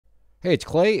Hey, it's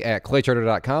Clay at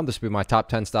claytrader.com. This will be my top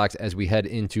 10 stocks as we head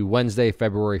into Wednesday,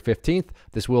 February 15th.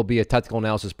 This will be a technical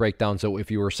analysis breakdown. So if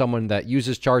you are someone that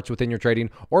uses charts within your trading,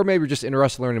 or maybe you're just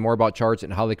interested in learning more about charts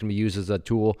and how they can be used as a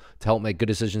tool to help make good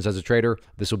decisions as a trader,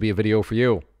 this will be a video for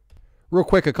you. Real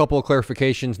quick, a couple of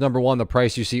clarifications. Number one, the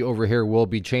price you see over here will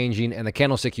be changing, and the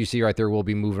candlestick you see right there will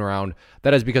be moving around.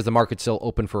 That is because the market's still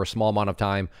open for a small amount of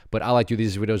time, but I like to do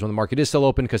these videos when the market is still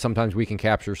open because sometimes we can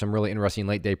capture some really interesting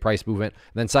late-day price movement.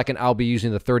 And then second, I'll be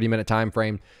using the 30-minute time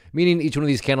frame, meaning each one of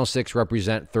these candlesticks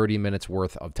represent 30 minutes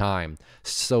worth of time.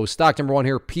 So stock number one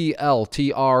here,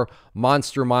 PLTR,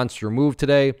 monster move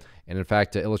today. And in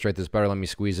fact, to illustrate this better, let me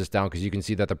squeeze this down because you can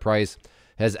see that the price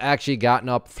has actually gotten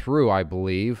up through, I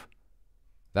believe,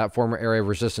 that former area of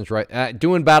resistance, right?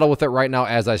 Doing battle with it right now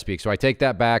as I speak. So I take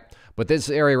that back. But this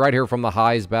area right here from the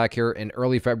highs back here in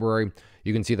early February,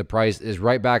 you can see the price is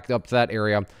right back up to that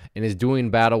area and is doing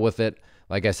battle with it,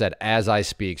 like I said, as I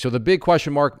speak. So the big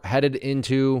question mark headed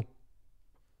into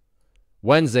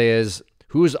Wednesday is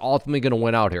who's ultimately going to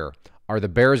win out here? Are the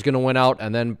bears going to win out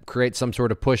and then create some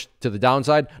sort of push to the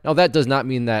downside? Now, that does not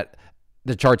mean that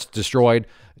the chart's destroyed.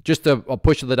 Just a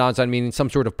push to the downside, meaning some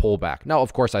sort of pullback. Now,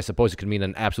 of course, I suppose it could mean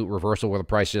an absolute reversal where the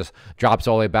price just drops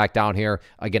all the way back down here.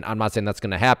 Again, I'm not saying that's going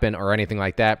to happen or anything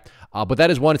like that. But that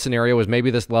is one scenario, is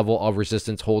maybe this level of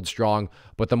resistance holds strong.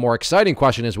 But the more exciting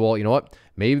question is, well, you know what?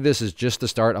 Maybe this is just the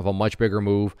start of a much bigger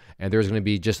move, and there's going to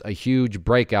be just a huge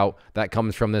breakout that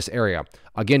comes from this area.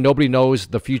 Again, nobody knows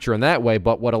the future in that way,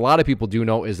 but what a lot of people do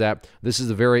know is that this is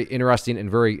a very interesting and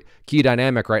very key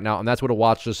dynamic right now, and that's what a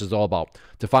watch list is all about.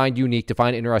 To find unique, to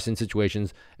find interesting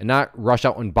situations, and not rush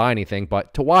out and buy anything,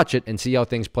 but to watch it and see how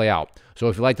things play out. So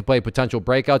if you like to play potential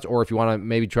breakouts, or if you want to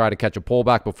maybe try to catch a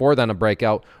pullback before then a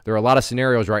breakout, there are a lot of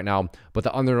scenarios right now, but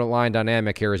the underlying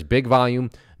dynamic here is big volume,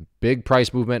 big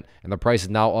price movement, and the price is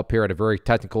now up here at a very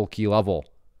technical key level.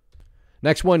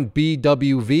 Next one,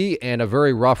 BWV, and a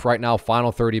very rough right now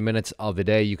final 30 minutes of the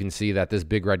day. You can see that this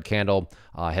big red candle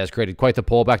has created quite the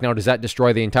pullback. Now, does that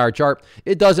destroy the entire chart?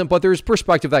 It doesn't, but there's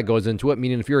perspective that goes into it,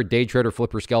 meaning if you're a day trader,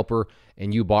 flipper, scalper,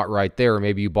 and you bought right there, or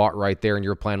maybe you bought right there and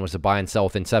your plan was to buy and sell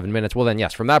within 7 minutes, well then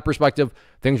yes, from that perspective,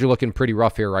 things are looking pretty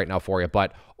rough here right now for you.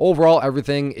 But overall,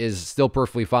 everything is still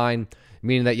perfectly fine.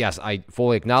 Meaning that, yes, I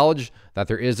fully acknowledge that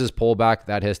there is this pullback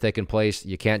that has taken place.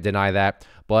 You can't deny that.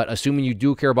 But assuming you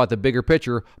do care about the bigger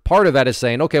picture, part of that is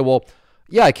saying, okay, well,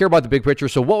 yeah, I care about the big picture.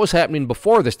 So what was happening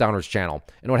before this downwards channel?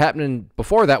 And what happened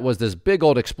before that was this big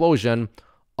old explosion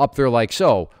up there like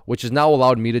so, which has now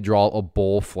allowed me to draw a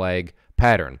bull flag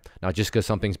pattern. Now, just because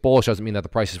something's bullish doesn't mean that the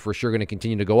price is for sure going to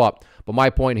continue to go up. But my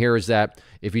point here is that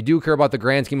if you do care about the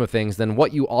grand scheme of things, then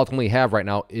what you ultimately have right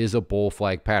now is a bull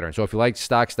flag pattern. So if you like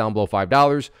stocks down below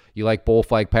 $5, you like bull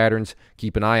flag patterns,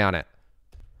 keep an eye on it.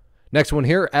 Next one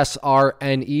here,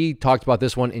 SRNE. Talked about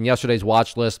this one in yesterday's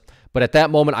watch list, but at that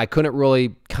moment I couldn't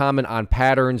really comment on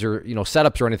patterns or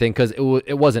setups or anything because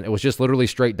it wasn't. It was just literally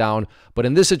straight down. But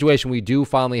in this situation, we do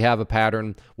finally have a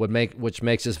pattern, which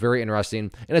makes this very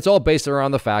interesting, and it's all based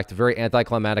around the fact, very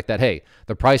anticlimactic, that hey,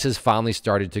 the price has finally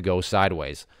started to go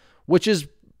sideways, which is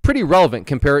pretty relevant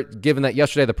given that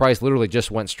yesterday the price literally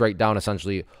just went straight down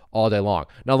essentially all day long.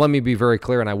 Now, let me be very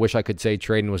clear, and I wish I could say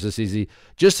trading was this easy.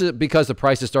 Just because the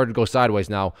price has started to go sideways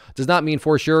now does not mean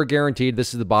for sure guaranteed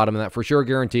this is the bottom, and that for sure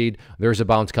guaranteed there's a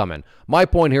bounce coming. My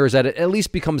point here is that it at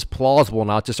least becomes plausible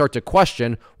now to start to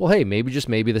question, well, hey, maybe, just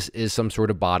maybe, this is some sort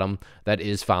of bottom that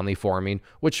is finally forming,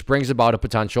 which brings about a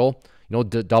potential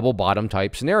double bottom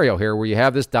type scenario here where you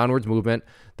have this downwards movement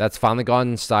that's finally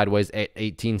gone sideways at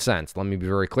 18 cents. Let me be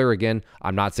very clear again.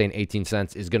 I'm not saying 18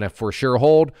 cents is going to for sure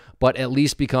hold, but at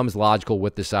least becomes logical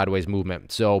with the sideways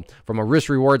movement. So from a risk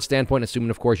reward standpoint,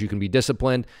 assuming of course you can be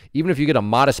disciplined, even if you get a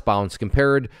modest bounce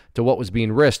compared to what was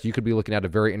being risked, you could be looking at a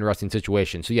very interesting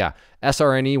situation. So yeah,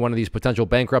 SRNE, one of these potential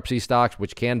bankruptcy stocks,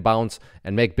 which can bounce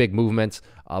and make big movements.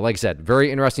 Like I said,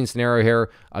 very interesting scenario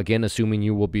here. Again, assuming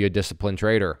you will be a disciplined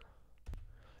trader.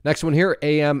 Next one here,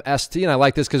 AMST, and I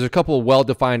like this because there's a couple of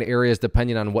well-defined areas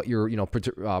depending on what your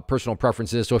personal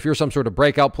preference is. So if you're some sort of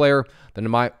breakout player, then in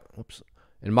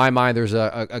my mind, there's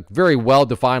a very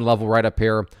well-defined level right up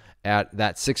here at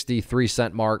that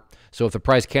 63-cent mark. So if the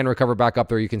price can recover back up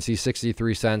there, you can see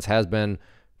 63 cents has been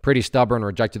pretty stubborn,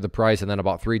 rejected the price, and then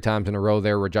about 3 times in a row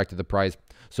there rejected the price.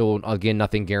 So again,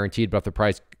 nothing guaranteed, but if the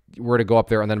price were to go up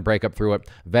there and then break up through it,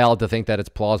 valid to think that it's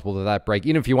plausible that break,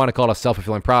 even if you want to call it a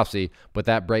self-fulfilling prophecy, but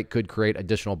that break could create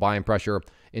additional buying pressure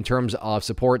in terms of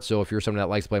support. So if you're someone that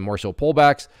likes to play more so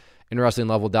pullbacks Interesting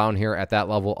level down here at that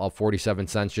level of 47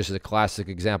 cents. Just as a classic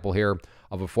example here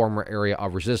of a former area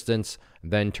of resistance,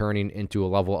 then turning into a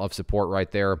level of support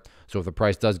right there. So if the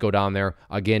price does go down there,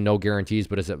 again, no guarantees,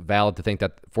 but is it valid to think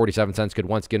that 47 cents could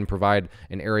once again provide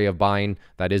an area of buying?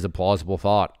 That is a plausible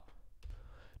thought.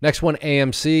 Next one,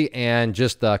 AMC, and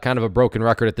just kind of a broken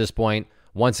record at this point.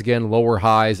 Once again, lower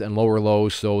highs and lower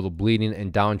lows, so the bleeding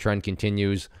and downtrend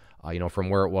continues. From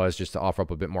where it was, just to offer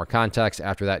up a bit more context.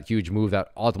 After that huge move that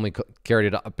ultimately carried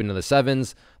it up into the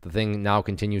sevens, the thing now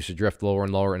continues to drift lower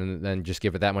and lower, and then just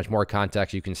give it that much more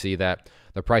context, you can see that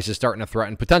the price is starting to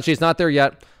threaten. Potentially it's not there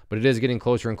yet, but it is getting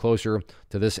closer and closer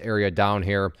to this area down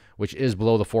here, which is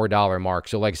below the $4 mark.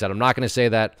 So like I said, I'm not going to say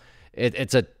that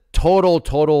it's a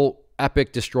total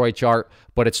epic destroy chart,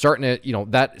 but it's starting to,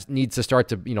 that needs to start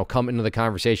to, come into the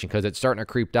conversation because it's starting to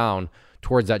creep down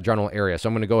towards that general area. So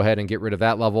I'm going to go ahead and get rid of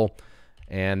that level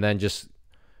and then just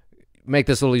make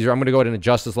this a little easier. I'm going to go ahead and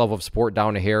adjust this level of support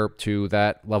down here to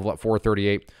that level at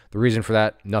 438. The reason for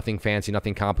that, nothing fancy,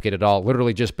 nothing complicated at all.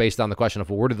 Literally just based on the question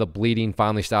of, well, where did the bleeding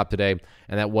finally stop today?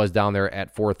 And that was down there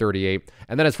at 438.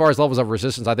 And then as far as levels of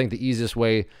resistance, I think the easiest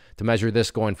way to measure this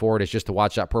going forward is just to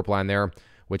watch that purple line there,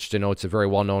 which denotes a very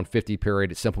well-known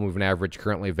 50-period simple moving average,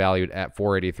 currently valued at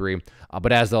 483.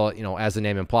 But as the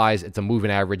name implies, it's a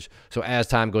moving average. So as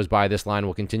time goes by, this line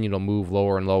will continue to move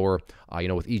lower and lower,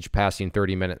 with each passing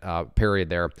 30-minute period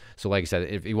there. So like I said,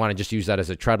 if you want to just use that as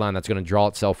a trend line that's going to draw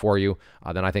itself for you,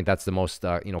 then I think that's the most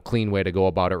clean way to go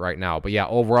about it right now. But yeah,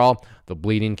 overall, the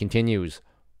bleeding continues.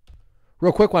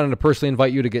 Real quick, wanted to personally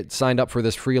invite you to get signed up for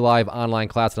this free live online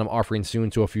class that I'm offering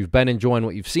soon. So if you've been enjoying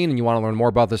what you've seen and you want to learn more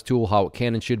about this tool, how it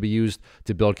can and should be used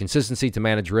to build consistency, to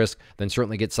manage risk, then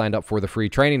certainly get signed up for the free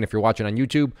training. If you're watching on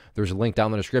YouTube, there's a link down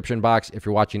in the description box. If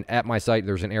you're watching at my site,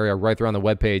 there's an area right there on the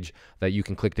webpage that you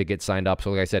can click to get signed up. So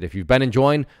like I said, if you've been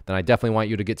enjoying, then I definitely want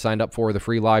you to get signed up for the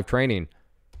free live training.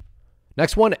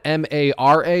 Next one,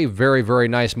 MARA. Very, very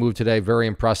nice move today. Very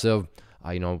impressive.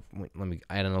 Let me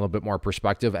add in a little bit more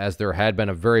perspective, as there had been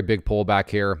a very big pullback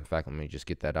here. In fact, let me just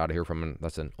get that out of here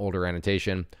that's an older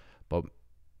annotation, but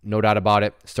no doubt about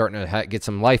it, starting to get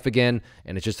some life again,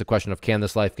 and it's just a question of, can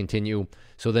this life continue?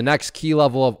 So the next key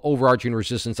level of overarching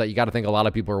resistance that you got to think a lot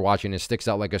of people are watching, and sticks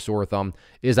out like a sore thumb,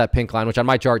 is that pink line, which on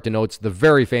my chart denotes the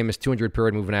very famous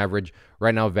 200-period moving average,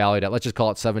 right now valued at, let's just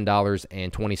call it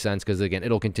 $7.20, because again,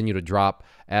 it'll continue to drop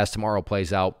as tomorrow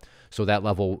plays out. So that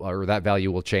level or that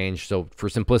value will change. So for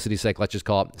simplicity's sake, let's just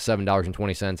call it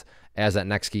 $7.20 as that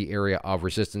next key area of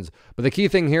resistance. But the key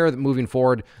thing here moving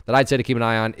forward that I'd say to keep an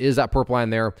eye on is that purple line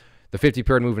there, the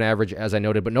 50-period moving average, as I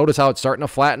noted. But notice how it's starting to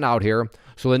flatten out here.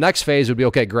 So the next phase would be,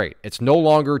 okay, great. It's no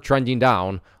longer trending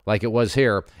down like it was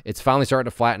here. It's finally starting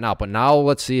to flatten out. But now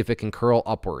let's see if it can curl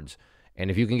upwards. And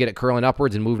if you can get it curling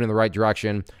upwards and moving in the right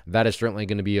direction, that is certainly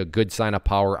going to be a good sign of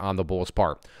power on the bulls'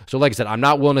 part. So like I said, I'm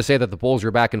not willing to say that the bulls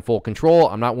are back in full control.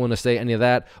 I'm not willing to say any of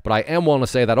that, but I am willing to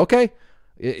say that, okay,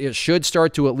 it should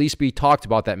start to at least be talked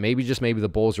about that maybe, just maybe, the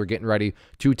bulls are getting ready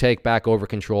to take back over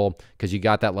control, because you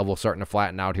got that level starting to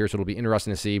flatten out here. So it'll be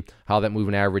interesting to see how that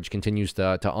moving average continues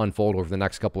to unfold over the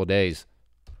next couple of days.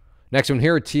 Next one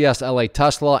here, TSLA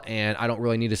Tesla, and I don't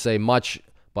really need to say much,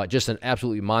 but just an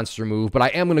absolutely monster move. But I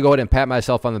am going to go ahead and pat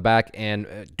myself on the back and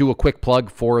do a quick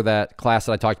plug for that class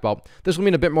that I talked about. This will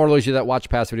mean a bit more to those of you that watch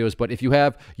past videos, but if you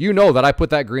have, you know that I put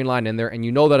that green line in there, and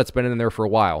you know that it's been in there for a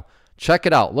while. Check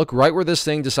it out. Look right where this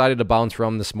thing decided to bounce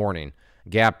from this morning.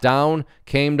 Gap down,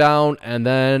 came down, and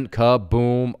then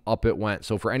kaboom, up it went.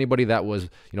 So for anybody that was,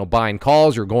 buying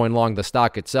calls or going long the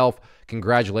stock itself,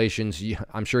 congratulations.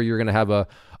 I'm sure you're going to have a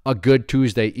good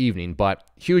Tuesday evening, but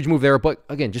huge move there. But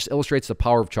again, just illustrates the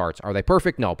power of charts. Are they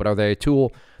perfect? No, but are they a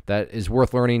tool that is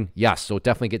worth learning? Yes. So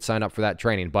definitely get signed up for that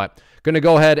training. But going to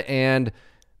go ahead and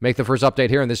make the first update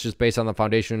here, and this is just based on the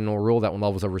foundational rule that when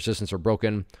levels of resistance are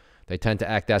broken, they tend to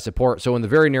act as support. So in the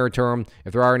very near term,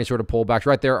 if there are any sort of pullbacks,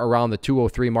 right there around the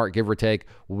 203 mark, give or take,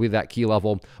 will be that key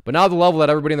level. But now the level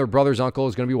that everybody and their brother's uncle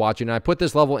is going to be watching, and I put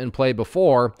this level in play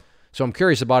before, so I'm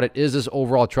curious about it, is this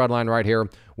overall trend line right here,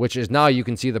 which is now you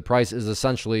can see the price is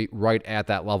essentially right at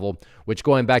that level, which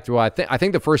going back to I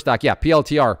think the first stock, yeah,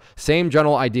 PLTR, same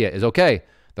general idea is, okay,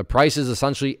 the price is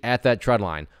essentially at that trend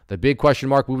line. The big question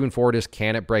mark moving forward is,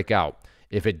 can it break out?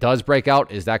 If it does break out,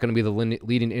 is that going to be the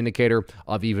leading indicator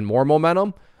of even more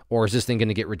momentum? Or is this thing going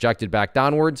to get rejected back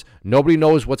downwards? Nobody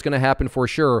knows what's going to happen for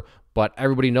sure, but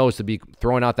everybody knows to be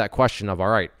throwing out that question of, all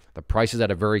right, the price is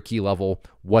at a very key level.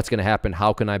 What's going to happen?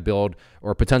 How can I build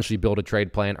or potentially build a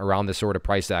trade plan around this sort of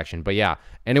price action? But yeah,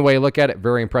 anyway, look at it.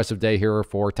 Very impressive day here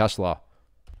for Tesla.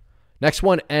 Next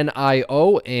one,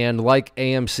 NIO. And like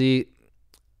AMC,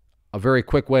 a very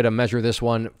quick way to measure this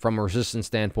one from a resistance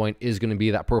standpoint is going to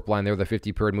be that purple line there, the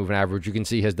 50-period moving average. You can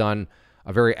see has done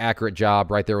a very accurate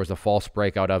job. Right there was a false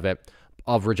breakout of it,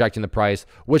 of rejecting the price,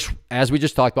 which, as we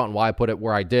just talked about and why I put it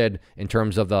where I did in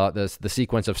terms of the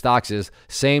sequence of stocks, is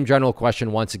same general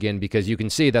question once again, because you can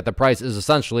see that the price is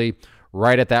essentially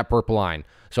right at that purple line.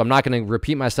 So I'm not going to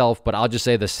repeat myself, but I'll just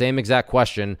say the same exact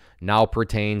question now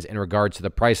pertains in regards to the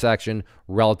price action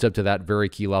relative to that very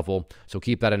key level. So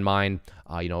keep that in mind.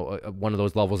 One of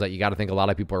those levels that you got to think a lot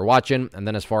of people are watching. And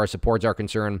then as far as supports are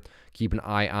concerned, keep an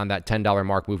eye on that $10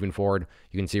 mark moving forward.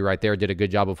 You can see right there, did a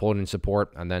good job of holding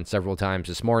support, and then several times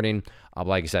this morning.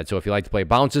 Like I said, so if you like to play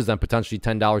bounces, then potentially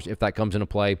 $10 if that comes into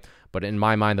play. But in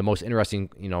my mind, the most interesting,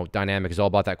 dynamic is all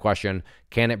about that question: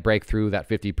 can it break through that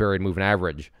 50-period moving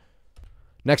average?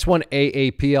 Next one,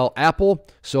 AAPL, Apple.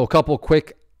 So a couple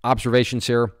quick observations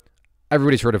here.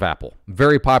 Everybody's heard of Apple.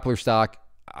 Very popular stock.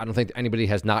 I don't think anybody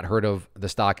has not heard of the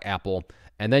stock Apple.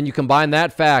 And then you combine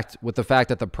that fact with the fact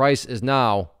that the price is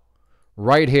now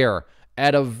right here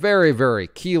at a very, very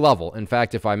key level. In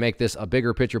fact, if I make this a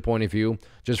bigger picture point of view,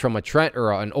 just from a trend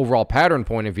or an overall pattern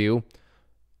point of view,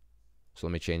 so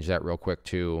let me change that real quick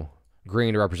to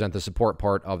green to represent the support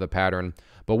part of the pattern.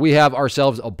 But we have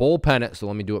ourselves a bull pennant, so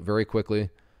let me do it very quickly.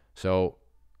 So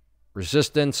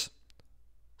resistance,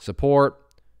 support,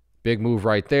 big move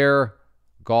right there,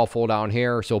 golf hole down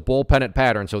here. So bull pennant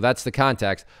pattern, so that's the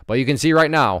context. But you can see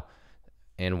right now,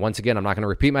 and once again, I'm not going to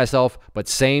repeat myself, but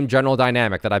same general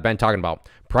dynamic that I've been talking about.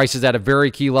 Price is at a very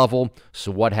key level,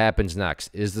 so what happens next?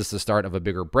 Is this the start of a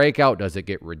bigger breakout? Does it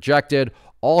get rejected?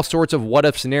 All sorts of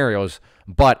what-if scenarios,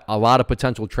 but a lot of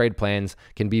potential trade plans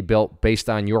can be built based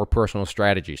on your personal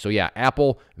strategy. So yeah,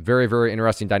 Apple, very, very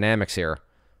interesting dynamics here.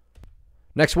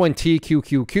 Next one,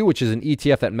 TQQQ, which is an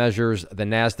ETF that measures the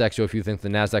NASDAQ. So if you think the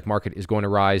NASDAQ market is going to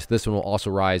rise, this one will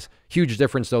also rise. Huge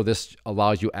difference, though. This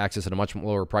allows you access at a much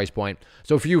lower price point.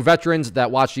 So for you veterans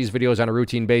that watch these videos on a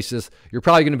routine basis, you're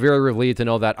probably going to be very relieved to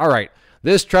know that, all right,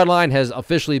 this trend line has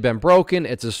officially been broken.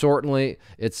 It's officially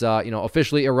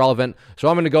irrelevant. So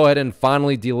I'm going to go ahead and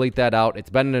finally delete that out.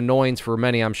 It's been an annoyance for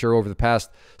many, I'm sure, over the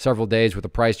past several days with the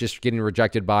price just getting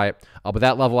rejected by it. But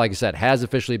that level, like I said, has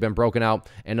officially been broken out.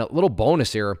 And a little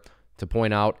bonus here to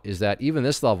point out is that even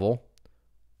this level,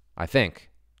 I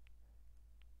think,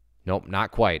 nope,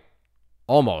 not quite,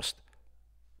 almost,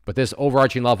 but this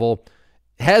overarching level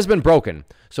has been broken.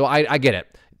 So I get it.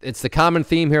 It's the common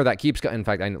theme here that keeps, in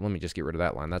fact, let me just get rid of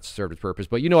that line. That's served its purpose.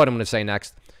 But you know what I'm going to say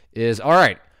next is, all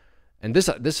right, and this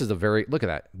is a very, look at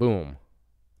that, boom,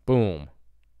 boom,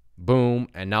 boom,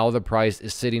 and now the price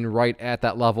is sitting right at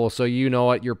that level. So you know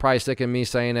what, you're probably sick of me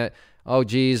saying it. Oh,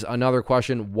 geez, another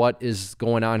question, what is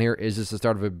going on here? Is this the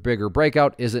start of a bigger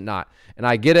breakout? Is it not? And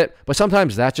I get it, but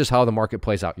sometimes that's just how the market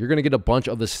plays out. You're going to get a bunch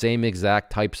of the same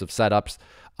exact types of setups.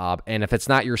 And if it's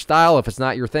not your style, if it's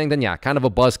not your thing, then yeah, kind of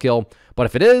a buzzkill. But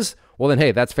if it is, well then,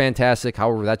 hey, that's fantastic.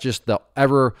 However, that's just the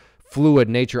ever fluid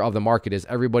nature of the market. Is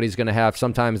everybody's going to have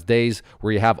sometimes days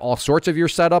where you have all sorts of your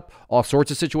setup, all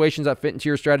sorts of situations that fit into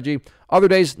your strategy. Other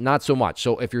days, not so much.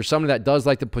 So if you're someone that does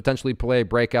like to potentially play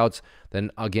breakouts,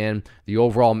 then again, the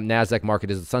overall NASDAQ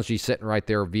market is essentially sitting right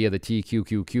there via the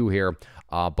TQQQ here.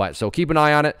 But so keep an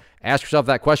eye on it. Ask yourself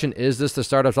that question. Is this the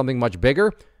start of something much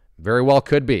bigger? Very well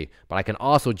could be, but I can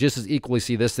also just as equally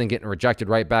see this thing getting rejected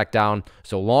right back down.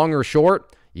 So long or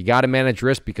short, you got to manage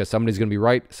risk because somebody's going to be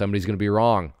right, somebody's going to be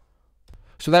wrong.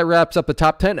 So that wraps up the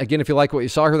top 10. Again, if you like what you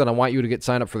saw here, then I want you to get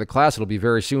signed up for the class. It'll be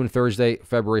very soon, Thursday,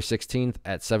 February 16th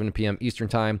at 7 p.m. Eastern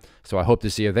Time. So I hope to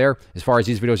see you there. As far as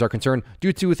these videos are concerned,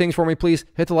 do two things for me, please.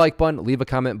 Hit the like button, leave a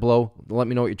comment below. Let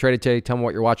me know what you traded today. Tell me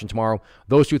what you're watching tomorrow.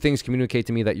 Those two things communicate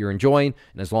to me that you're enjoying.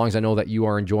 And as long as I know that you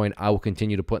are enjoying, I will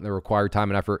continue to put in the required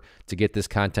time and effort to get this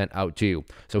content out to you.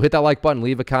 So hit that like button,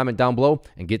 leave a comment down below,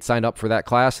 and get signed up for that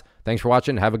class. Thanks for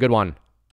watching. Have a good one.